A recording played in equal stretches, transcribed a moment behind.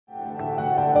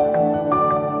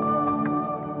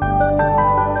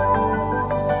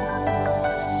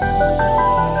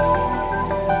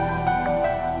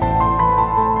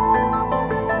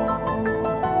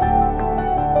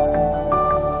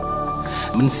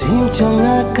Sim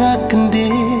chonga ka kende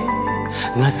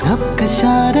ngas ngap ka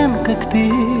shadan ka kti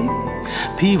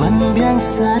pi wan biang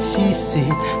sa shi se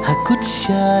hakut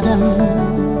shadan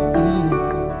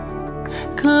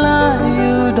kla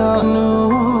you don't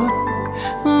know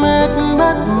mat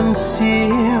bat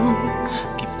sim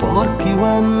ki por ki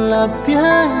wan la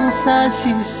biang sa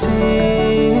shi se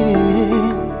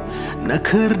na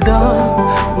kerda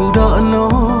you don't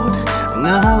know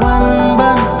ngawan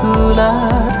ban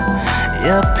kular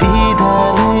ya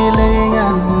pidalui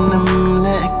lengan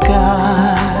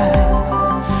lekai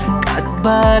kat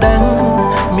badang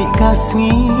mi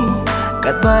kasngi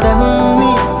kat badang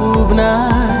mi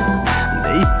ubnai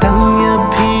daitang ya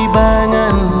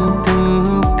pibangan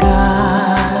tengkai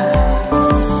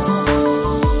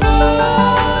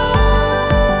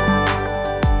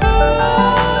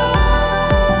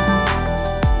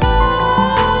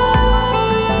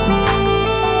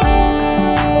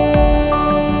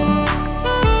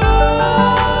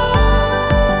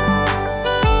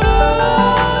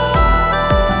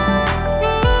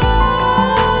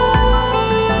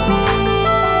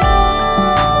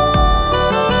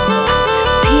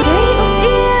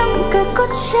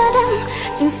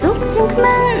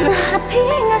Khman happy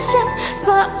ngasham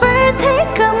spot birthday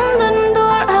kam dun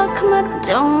dor akmat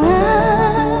jonga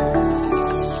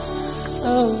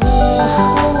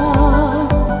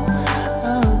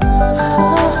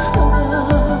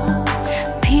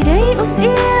pidai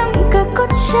usim ka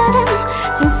kot sharam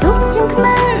jing suk jing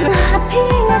khman happy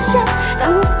ngasham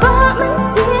kam spot man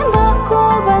sim ba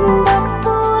korban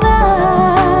dapura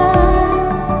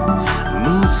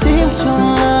mun sim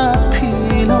jonga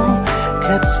pilong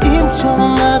Cats im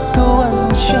chong na tuan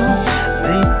shong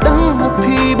Nay tang na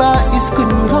pi ba is kun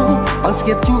rong Bang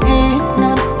sikat ching it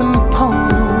na pen pong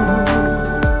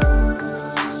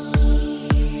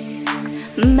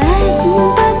Mat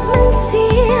bat man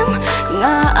sim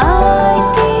nga